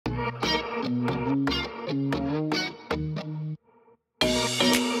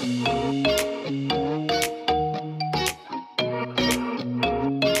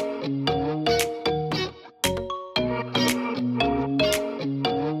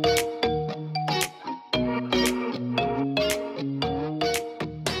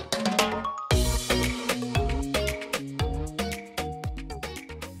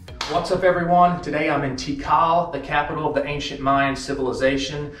What's up everyone? Today I'm in Tikal, the capital of the ancient Mayan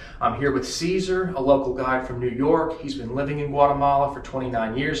civilization. I'm here with Caesar, a local guide from New York. He's been living in Guatemala for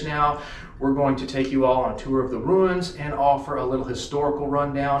 29 years now. We're going to take you all on a tour of the ruins and offer a little historical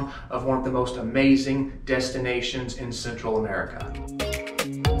rundown of one of the most amazing destinations in Central America.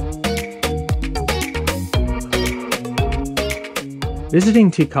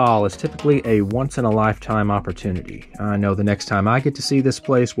 Visiting Tikal is typically a once-in-a-lifetime opportunity. I know the next time I get to see this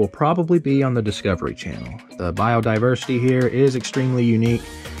place will probably be on the Discovery Channel. The biodiversity here is extremely unique,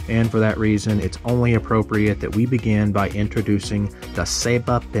 and for that reason, it's only appropriate that we begin by introducing the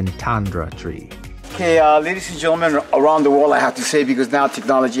Ceiba pentandra tree. Okay, ladies and gentlemen, around the world I have to say, because now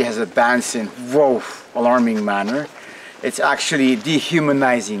technology has advanced in alarming manner. It's actually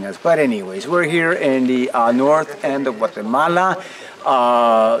dehumanizing us. But anyways, we're here in the north end of Guatemala,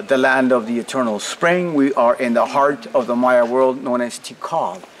 the land of the eternal spring. We are in the heart of the Maya world known as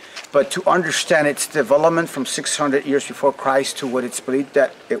Tikal. But to understand its development from 600 years before Christ to what it's believed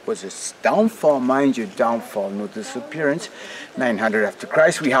that it was its downfall, mind you, downfall, no disappearance, 900 after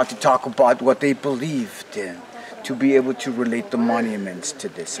Christ, we have to talk about what they believed in to be able to relate the monuments to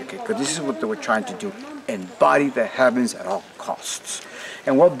this, okay? Because this is what they were trying to do, embody the heavens at all costs.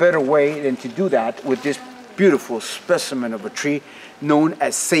 And what better way than to do that with this beautiful specimen of a tree known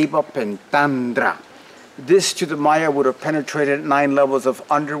as Ceiba pentandra. This to the Maya would have penetrated 9 levels of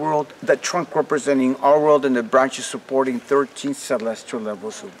underworld, the trunk representing our world and the branches supporting 13 celestial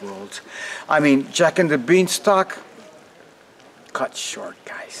levels of worlds. I mean, Jack and the Beanstalk, cut short,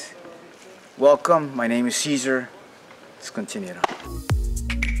 guys. Welcome, my name is Caesar. Let's continue on.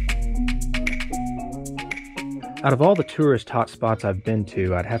 Out of all the tourist hotspots I've been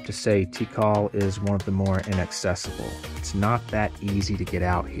to, I'd have to say Tikal is one of the more inaccessible. It's not that easy to get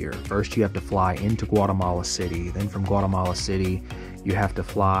out here. First you have to fly into Guatemala City, then from Guatemala City you have to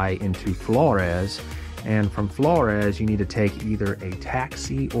fly into Flores, and from Flores you need to take either a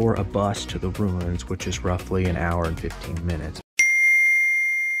taxi or a bus to the ruins, which is roughly an hour and 15 minutes.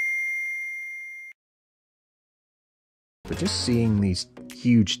 But just seeing these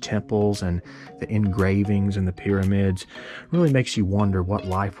huge temples and the engravings and the pyramids really makes you wonder what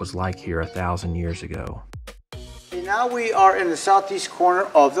life was like here 1,000 years ago. And now we are in the southeast corner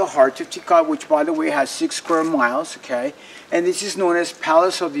of the heart of Tikal, which by the way has 6 square miles, okay? And this is known as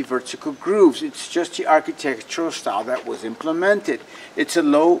Palace of the Vertical Grooves. It's just the architectural style that was implemented. It's a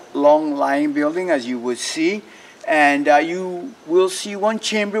low, long-lying building, as you would see. And you will see one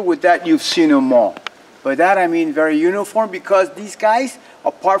chamber. With that, you've seen them all. By that I mean very uniform, because these guys,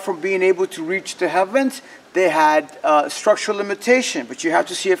 apart from being able to reach the heavens, they had structural limitation. But you have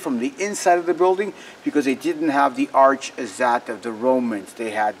to see it from the inside of the building, because they didn't have the arch as that of the Romans. They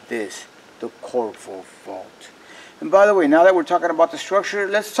had this, the Corvo vault. And by the way, now that we're talking about the structure,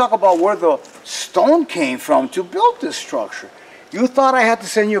 let's talk about where the stone came from to build this structure. You thought I had to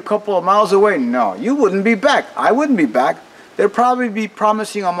send you a couple of miles away? No, you wouldn't be back. I wouldn't be back. They'd probably be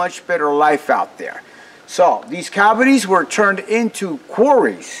promising a much better life out there. So these cavities were turned into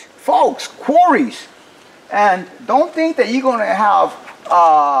quarries. Folks, quarries. And don't think that you're going to have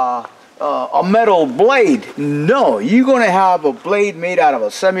a metal blade. No, you're going to have a blade made out of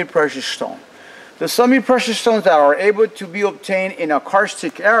a semi-precious stone. The semi-precious stones that are able to be obtained in a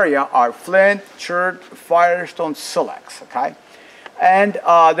karstic area are flint, chert, firestone, silex, okay? And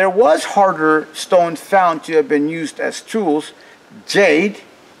there was harder stone found to have been used as tools, jade,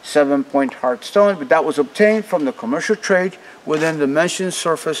 7-point hard stone, but that was obtained from the commercial trade within the mentioned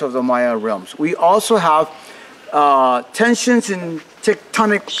surface of the Maya realms. We also have tensions in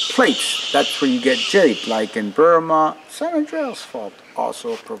tectonic plates. That's where you get jade, like in Burma. San Andreas Fault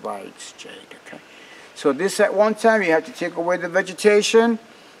also provides jade, okay? So this at one time, you have to take away the vegetation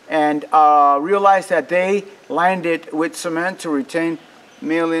and realize that they lined it with cement to retain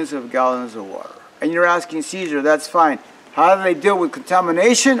millions of gallons of water. And you're asking, Caesar, that's fine. How do they deal with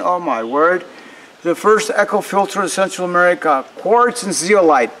contamination? Oh my word. The first echo filter in Central America, quartz and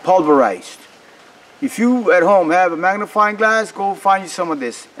zeolite pulverized. If you at home have a magnifying glass, go find you some of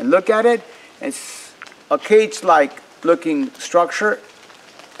this and look at it. It's a cage-like looking structure,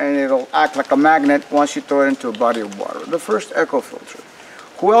 and it'll act like a magnet once you throw it into a body of water. The first echo filter.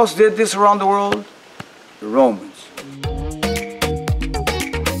 Who else did this around the world? The Romans.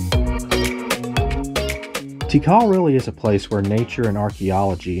 Tikal really is a place where nature and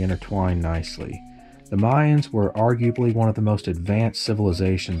archaeology intertwine nicely. The Mayans were arguably one of the most advanced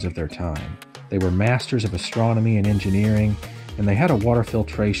civilizations of their time. They were masters of astronomy and engineering, and they had a water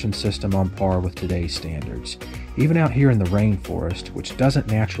filtration system on par with today's standards. Even out here in the rainforest, which doesn't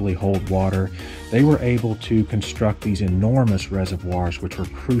naturally hold water, they were able to construct these enormous reservoirs which were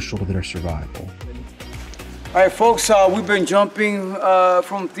crucial to their survival. All right, folks, we've been jumping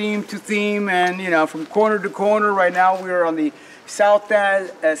from theme to theme and, from corner to corner. Right now we're on the south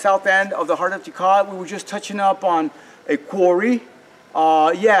end of the heart of Tikal. We were just touching up on a quarry.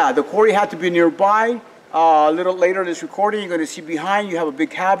 Yeah, the quarry had to be nearby. A little later in this recording, you're going to see behind you have a big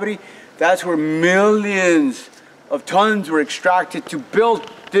cavity. That's where millions of tons were extracted to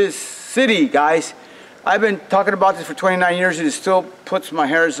build this city, guys. I've been talking about this for 29 years and it still puts my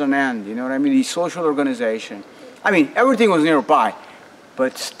hairs on end, you know what I mean? The social organization. I mean, everything was nearby,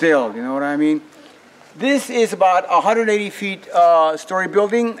 but still, you know what I mean? This is about 180 feet story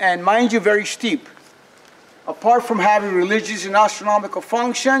building, and mind you, very steep. Apart from having religious and astronomical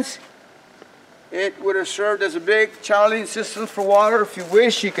functions, it would have served as a big channeling system for water. If you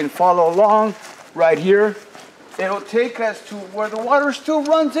wish, you can follow along right here. It'll take us to where the water still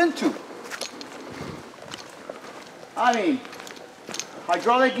runs into. I mean,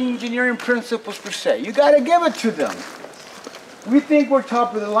 hydraulic engineering principles per se. You got to give it to them. We think we're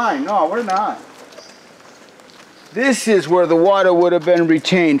top of the line. No, we're not. This is where the water would have been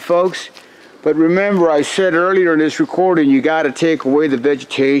retained, folks. But remember, I said earlier in this recording, you got to take away the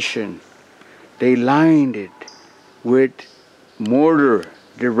vegetation. They lined it with mortar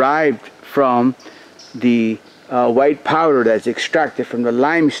derived from the white powder that's extracted from the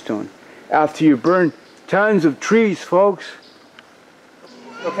limestone. After you burn tons of trees, folks.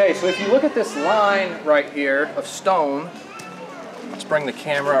 Okay, so if you look at this line right here of stone, let's bring the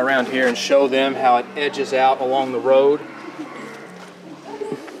camera around here and show them how it edges out along the road.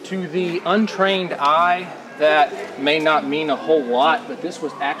 To the untrained eye, that may not mean a whole lot, but this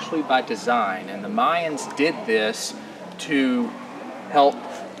was actually by design, and the Mayans did this to help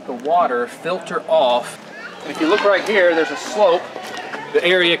the water filter off. And if you look right here, there's a slope. The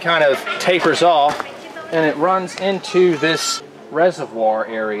area kind of tapers off, and it runs into this reservoir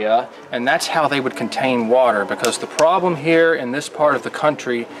area, and that's how they would contain water, because the problem here in this part of the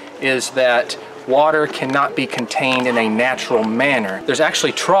country is that water cannot be contained in a natural manner. There's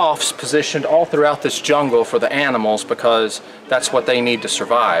actually troughs positioned all throughout this jungle for the animals because that's what they need to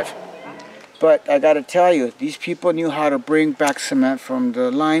survive. But I gotta tell you, these people knew how to bring back cement from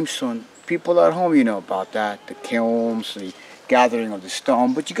the limestone. People at home, you know about that, the kilns, the gathering of the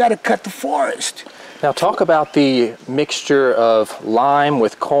stone, but you gotta cut the forest. Now talk about the mixture of lime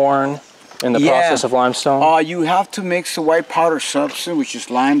with corn in the process of limestone. You have to mix the white powder substance, which is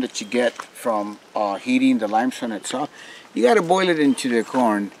lime that you get from heating the limestone itself. You got to boil it into the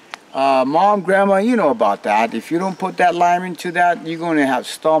corn. Mom, grandma, you know about that. If you don't put that lime into that, you're going to have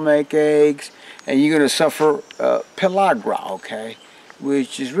stomach aches and you're going to suffer pellagra, okay?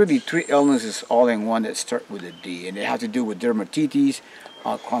 Which is really 3 illnesses all in one that start with a D, and they have to do with dermatitis,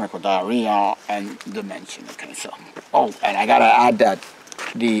 chronic diarrhea, and dementia, okay? So, oh, and I got to add that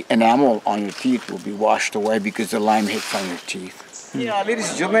the enamel on your teeth will be washed away because the lime hits on your teeth. Yeah, ladies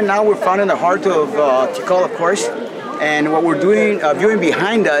and gentlemen, now we're found in the heart of Tikal, of course, and what we're doing, viewing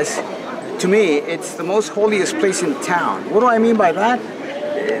behind us, to me, it's the most holiest place in town. What do I mean by that?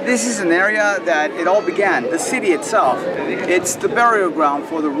 This is an area that it all began, the city itself. It's the burial ground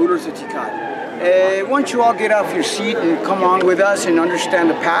for the rulers of Tikal. Once you all get off your seat and come on with us and understand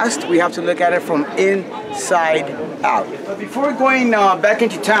the past, we have to look at it from inside out. But before going back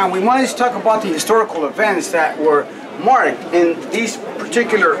into town, we wanted to talk about the historical events that were marked in these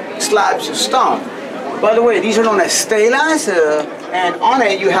particular slabs of stone. By the way, these are known as stelas, and on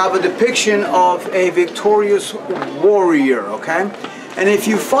it you have a depiction of a victorious warrior, okay? And if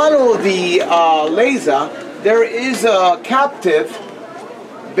you follow the leza, there is a captive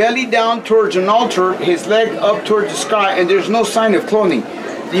belly down towards an altar, his leg up towards the sky, and there's no sign of clothing.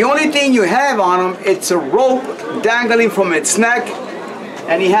 The only thing you have on him, it's a rope dangling from its neck,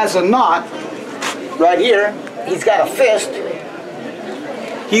 and he has a knot right here. He's got a fist.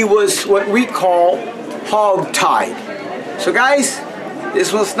 He was what we call hog-tied. So guys,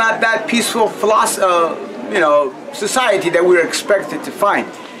 this was not that peaceful society that we were expected to find.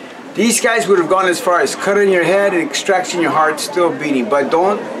 These guys would have gone as far as cutting your head and extracting your heart, still beating. But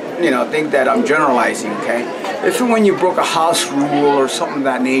don't, think that I'm generalizing, okay? If and when you broke a house rule or something of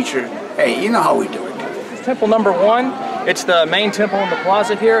that nature, hey, you know how we do it. Temple number 1 It's the main temple in the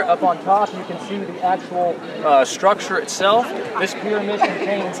plaza here. Up on top, you can see the actual structure itself. This pyramid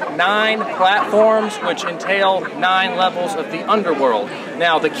contains 9 platforms, which entail 9 levels of the underworld.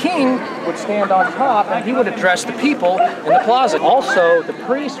 Now, the king would stand on top, and he would address the people in the plaza. Also, the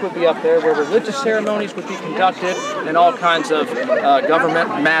priest would be up there, where religious ceremonies would be conducted, and all kinds of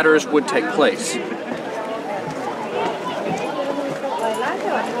government matters would take place.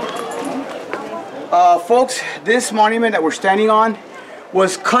 Folks, this monument that we're standing on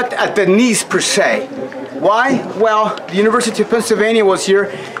was cut at the knees per se. Why? Well, the University of Pennsylvania was here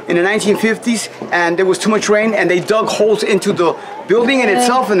in the 1950s and there was too much rain and they dug holes into the building in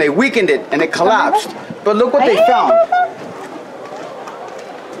itself and they weakened it and it collapsed. But look what they found.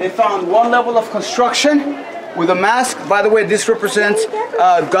 They found 1 level of construction with a mask. By the way, this represents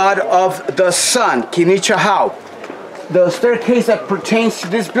God of the Sun, Kinichahau. The staircase that pertains to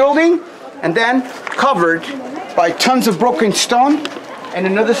this building, and then covered by tons of broken stone, and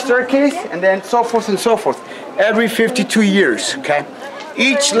another staircase, and then so forth and so forth, every 52 years, okay?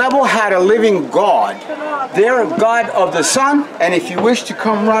 Each level had a living God. They're God of the Sun, and if you wish to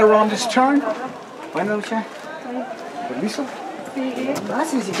come right around this turn, Perdón.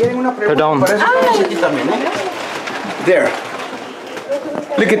 There.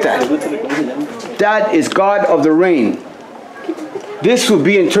 Look at that. That is God of the rain. This would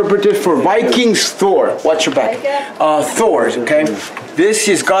be interpreted for Vikings Thor. Watch your back. Thor, okay? This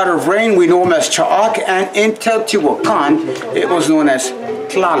is God of rain. We know him as Cha'ak, and in Teotihuacan, it was known as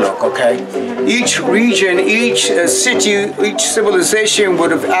Tlaloc, okay? Each region, each city, each civilization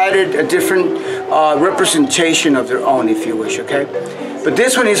would have added a different representation of their own, if you wish, okay? But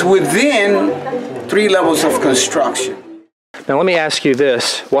this one is within 3 levels of construction. Now let me ask you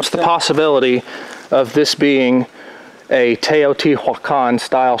this. What's the possibility of this being a Teotihuacan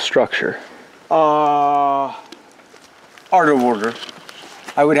style structure? Art of order.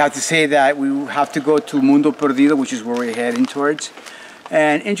 I would have to say that we have to go to Mundo Perdido, which is where we're heading towards.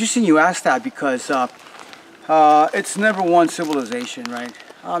 And interesting you ask that because it's never one civilization, right?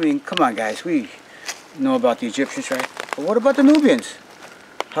 I mean, come on guys, we know about the Egyptians, right? But what about the Nubians?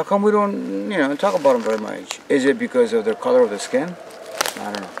 How come we don't, talk about them very much? Is it because of their color of the skin?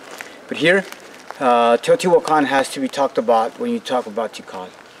 I don't know. But here, Teotihuacan has to be talked about when you talk about Tikal.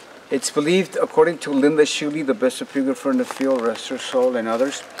 It's believed, according to Linda Shuley, the best geographer in the field, rest her soul, and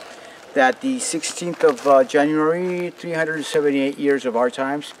others, that the 16th of January, 378 years of our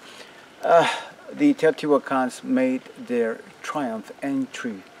times, the Teotihuacans made their triumph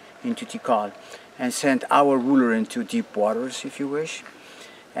entry into Tikal and sent our ruler into deep waters, if you wish.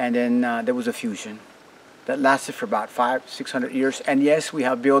 And then there was a fusion that lasted for about 500-600 years. And yes, we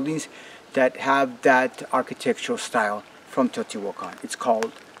have buildings that have that architectural style from Teotihuacan. It's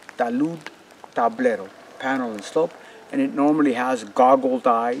called Talud Tablero, panel and slope, and it normally has goggled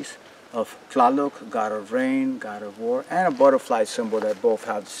eyes of Tlaloc, god of rain, god of war, and a butterfly symbol that both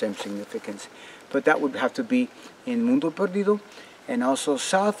have the same significance. But that would have to be in Mundo Perdido, and also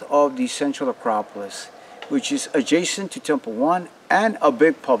south of the Central Acropolis, which is adjacent to Temple 1 and a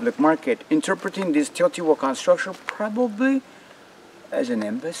big public market, interpreting this Teotihuacan structure probably as an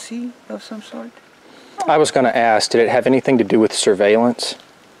embassy of some sort. I was going to ask, did it have anything to do with surveillance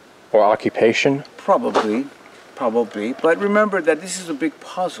or occupation? Probably. But remember that this is a big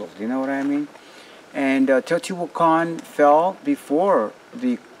puzzle, you know what I mean? And Teotihuacan fell before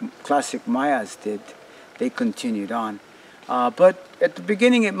the classic Mayas did. They continued on. But at the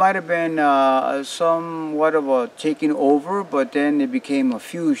beginning it might have been somewhat of a taking over, but then it became a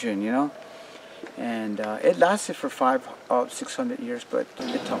fusion, And it lasted for 500-600 years, but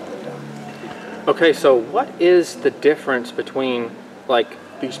it toppled down. Okay, so what is the difference between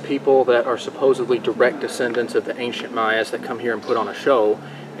these people that are supposedly direct descendants of the ancient Mayas that come here and put on a show,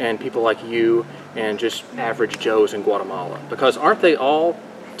 and people like you and just average Joes in Guatemala? Because aren't they all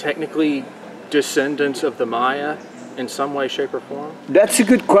technically descendants of the Maya in some way, shape, or form? That's a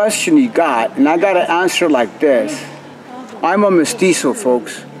good question you got, and I got to answer like this. I'm a mestizo,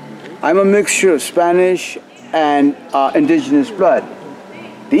 folks. I'm a mixture of Spanish and indigenous blood.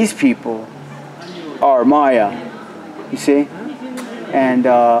 These people are Maya, you see? And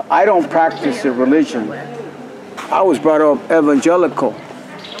I don't practice a religion. I was brought up evangelical.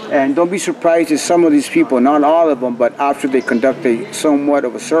 And don't be surprised if some of these people, not all of them, but after they conduct somewhat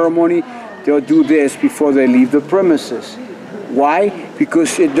of a ceremony, they'll do this before they leave the premises. Why?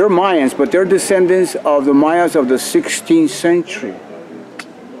 Because they're Mayans, but they're descendants of the Mayas of the 16th century.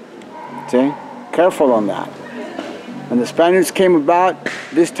 See? Careful on that. When the Spaniards came about,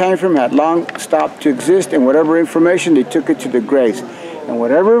 this time frame had long stopped to exist, and whatever information, they took it to the graves. And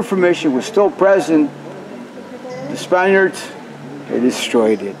whatever information was still present The Spaniards, they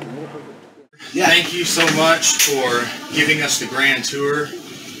destroyed it. Yeah. Thank you so much for giving us the grand tour.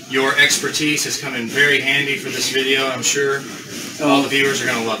 Your expertise has come in very handy for this video. I'm sure all the viewers are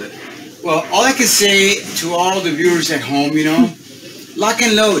going to love it. Well, all I can say to all the viewers at home, you know, lock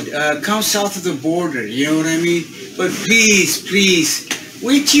and load. Come south of the border, you know what I mean? But please, please,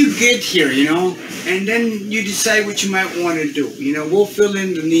 wait till you get here, you know, and then you decide what you might want to do. You know, we'll fill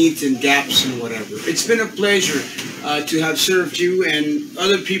in the needs and gaps and whatever. It's been a pleasure to have served you and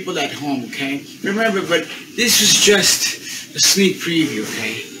other people at home, okay? Remember, but this was just a sneak preview,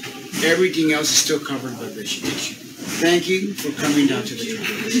 okay? Everything else is still covered by vegetation. Thank you for coming down to the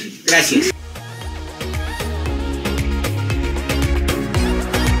tribe. Gracias.